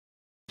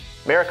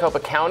Maricopa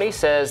County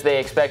says they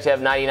expect to have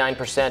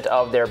 99%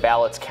 of their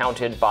ballots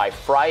counted by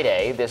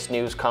Friday. This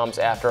news comes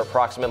after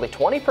approximately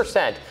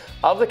 20%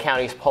 of the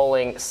county's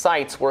polling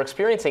sites were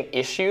experiencing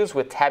issues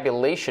with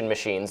tabulation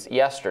machines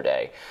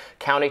yesterday.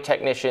 County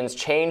technicians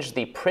changed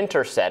the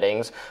printer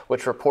settings,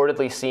 which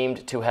reportedly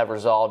seemed to have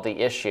resolved the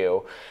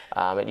issue.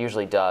 It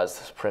usually does.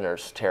 This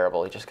printer's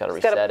terrible. You just got to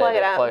reset it.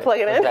 Plug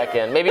it in. Back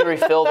in. Maybe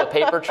refill the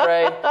paper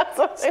tray.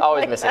 It's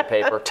always missing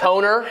paper.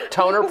 Toner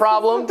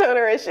problem.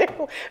 Toner issue.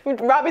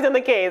 Robby's in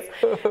the case.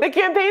 The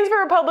campaigns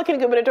for Republican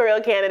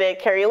gubernatorial candidate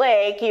Kari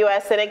Lake,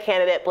 U.S. Senate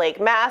candidate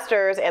Blake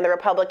Masters, and the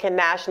Republican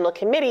National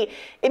Committee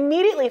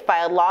immediately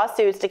filed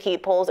lawsuits to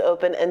keep polls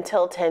open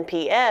until 10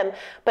 p.m.,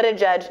 but a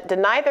judge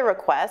denied the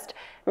request.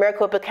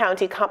 Maricopa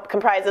County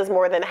comprises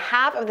more than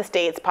half of the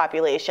state's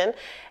population.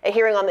 A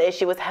hearing on the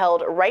issue was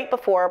held right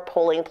before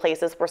polling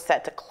places were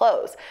set to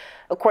close.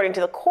 According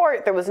to the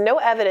court, there was no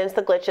evidence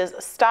the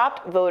glitches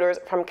stopped voters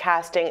from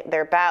casting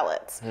their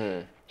ballots.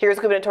 Here's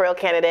gubernatorial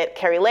candidate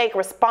Kari Lake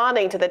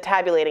responding to the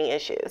tabulating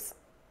issues.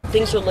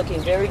 Things are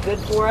looking very good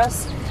for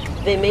us.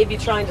 They may be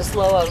trying to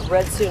slow a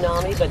red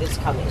tsunami, but it's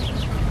coming.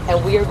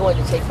 And we are going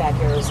to take back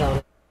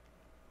Arizona.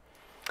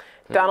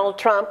 Donald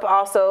Trump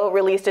also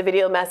released a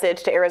video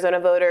message to Arizona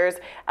voters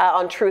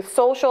on Truth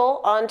Social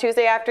on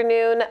Tuesday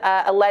afternoon,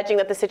 alleging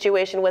that the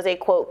situation was a,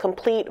 quote,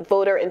 complete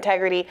voter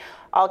integrity,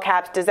 all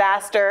caps,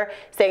 disaster,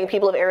 saying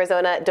people of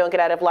Arizona, don't get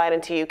out of line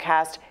until you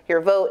cast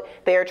your vote.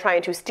 They are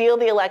trying to steal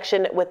the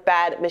election with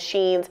bad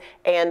machines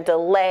and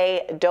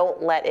delay.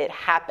 Don't let it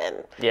happen.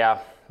 Yeah,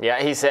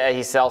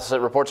 he also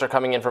reports are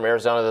coming in from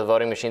Arizona that the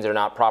voting machines are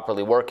not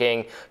properly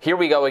working. Here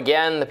we go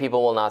again. The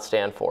people will not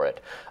stand for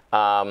it.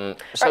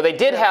 So they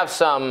did have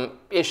some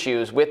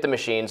issues with the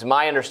machines.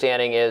 My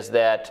understanding is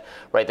that,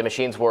 the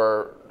machines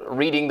were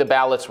reading the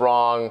ballots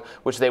wrong,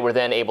 which they were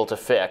then able to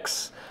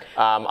fix.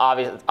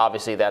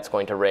 Obviously, that's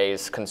going to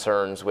raise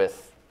concerns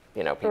with,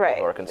 people who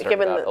are concerned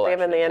about election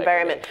given the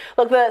environment.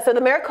 Integrity. Look, so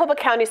the Maricopa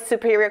County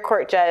Superior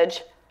Court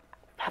judge,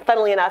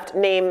 funnily enough,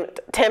 named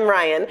Tim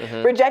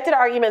Ryan, rejected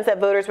arguments that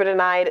voters were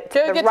denied the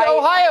right. Get to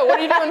Ohio. What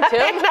are you doing,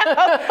 Tim?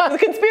 The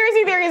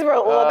conspiracy theories were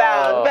all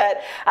abound,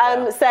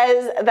 but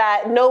says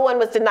that no one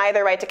was denied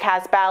their right to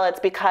cast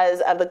ballots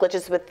because of the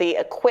glitches with the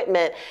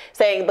equipment,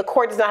 saying the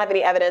court does not have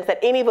any evidence that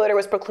any voter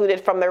was precluded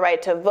from their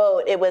right to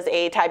vote. It was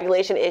a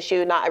tabulation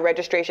issue, not a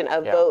registration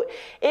of vote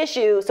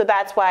issue. So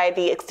that's why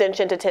the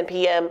extension to 10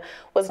 p.m.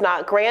 was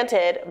not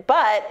granted,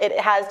 but it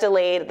has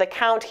delayed the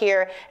count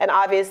here and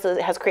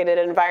obviously has created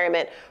an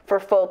environment for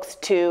folks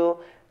to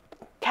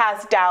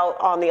cast doubt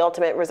on the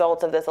ultimate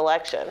results of this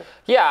election.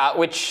 Yeah,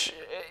 which,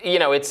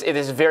 it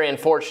is very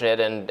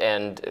unfortunate,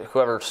 and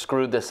whoever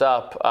screwed this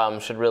up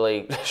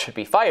should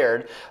be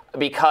fired,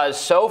 because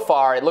so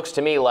far it looks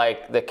to me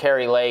like the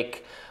Kari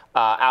Lake,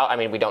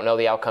 we don't know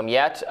the outcome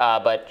yet,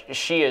 but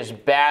she is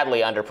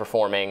badly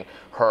underperforming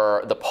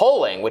the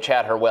polling, which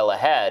had her well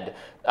ahead.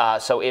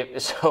 So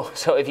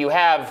if you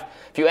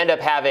end up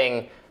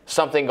having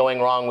something going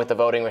wrong with the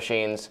voting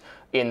machines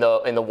in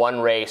the one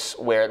race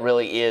where it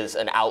really is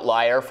an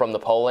outlier from the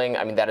polling,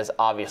 that is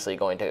obviously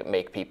going to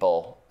make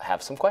people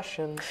have some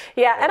questions.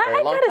 Yeah, and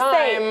I gotta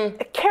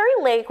say, Kari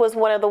Lake was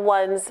one of the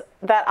ones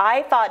that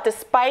I thought,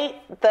 despite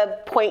the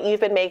point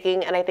you've been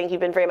making, and I think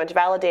you've been very much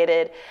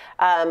validated,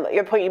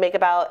 your point you make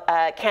about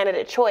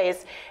candidate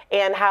choice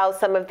and how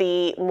some of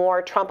the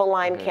more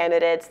Trump-aligned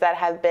candidates that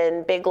have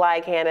been big lie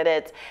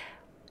candidates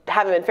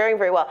haven't been faring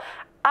very well.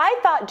 I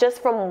thought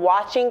just from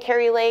watching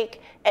Kari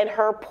Lake and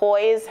her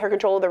poise, her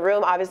control of the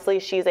room, obviously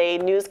she's a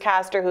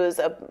newscaster who's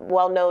a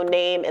well-known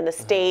name in the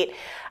state.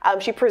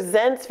 She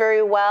presents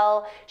very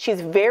well.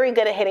 She's very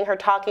good at hitting her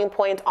talking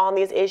points on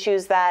these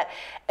issues that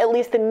at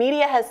least the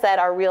media has said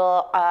are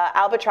real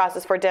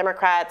albatrosses for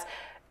Democrats: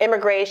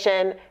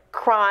 immigration,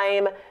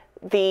 crime,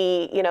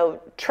 the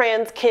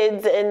trans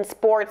kids in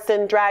sports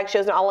and drag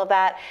shows and all of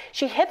that.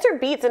 She hits her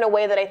beats in a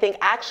way that I think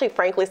actually,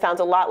 frankly, sounds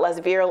a lot less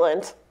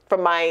virulent,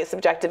 from my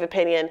subjective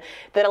opinion,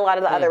 than a lot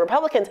of the other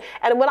Republicans.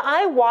 And when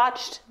I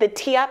watched the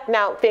tee-up,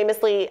 now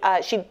famously,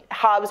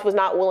 Hobbs was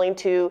not willing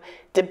to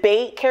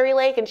debate Kari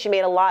Lake, and she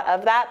made a lot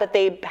of that, but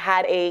they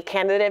had a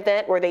candidate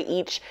event where they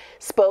each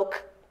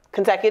spoke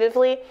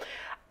consecutively.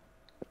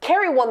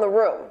 Kari won the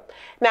room.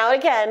 Now,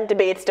 again,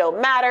 debates don't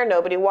matter,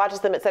 nobody watches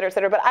them, et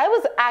cetera, but I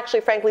was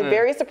actually, frankly,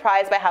 very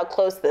surprised by how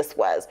close this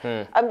was.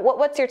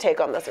 What's your take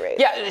on this race?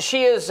 Yeah,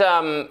 she is...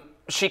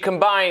 She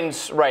combines,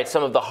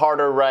 some of the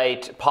harder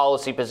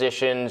policy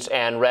positions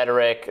and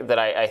rhetoric that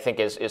I think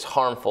is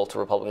harmful to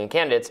Republican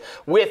candidates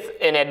with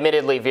an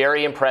admittedly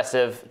very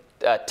impressive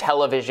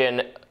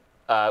television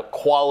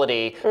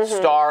quality,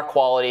 star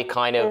quality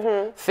kind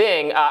of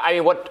thing.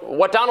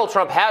 What Donald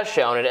Trump has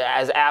shown, and it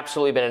has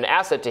absolutely been an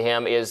asset to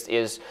him,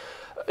 is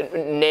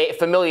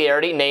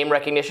familiarity, name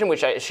recognition,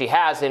 which she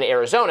has in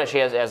Arizona. She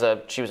was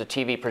a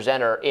TV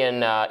presenter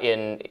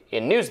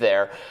in news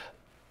there.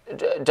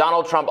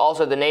 Donald Trump,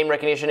 also the name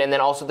recognition, and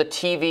then also the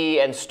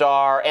TV and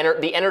star,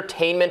 the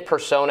entertainment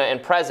persona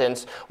and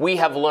presence, we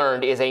have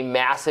learned is a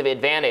massive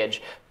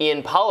advantage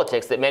in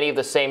politics, that many of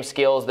the same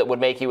skills that would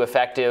make you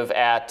effective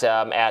at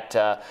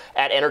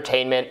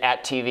entertainment,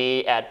 at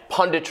TV, at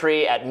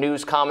punditry, at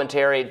news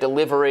commentary,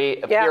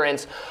 delivery,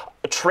 appearance,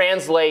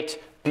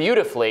 translate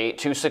beautifully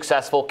to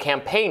successful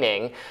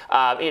campaigning,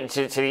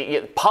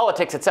 to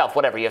politics itself,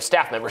 whatever. You have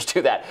staff members do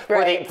that.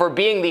 Right. For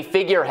being the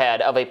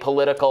figurehead of a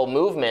political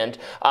movement,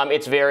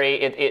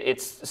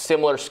 it's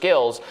similar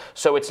skills.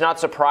 So it's not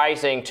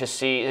surprising to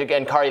see,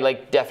 again, Kari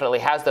Lake definitely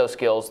has those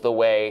skills the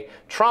way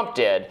Trump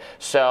did.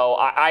 So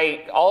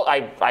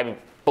I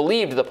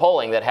believed the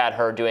polling that had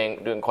her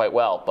doing quite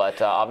well,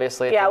 but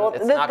obviously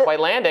it's not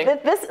quite landing.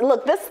 This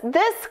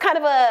kind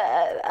of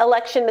a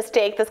election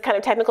mistake, this kind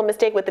of technical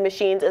mistake with the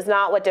machines is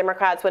not what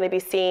Democrats want to be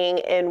seeing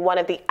in one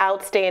of the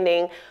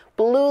outstanding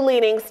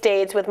blue-leaning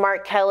states, with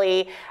Mark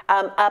Kelly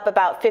up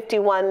about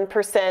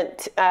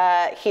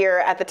 51% here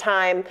at the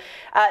time.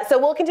 So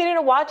we'll continue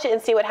to watch it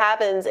and see what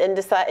happens, and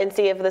decide and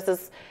see if this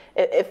is.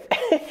 If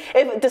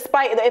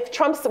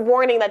Trump's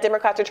warning that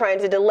Democrats are trying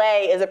to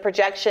delay is a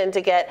projection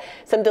to get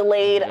some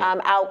delayed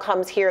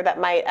outcomes here that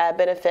might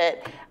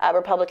benefit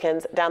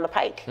Republicans down the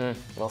pike.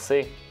 We'll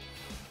see.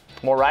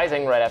 More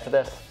Rising right after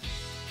this.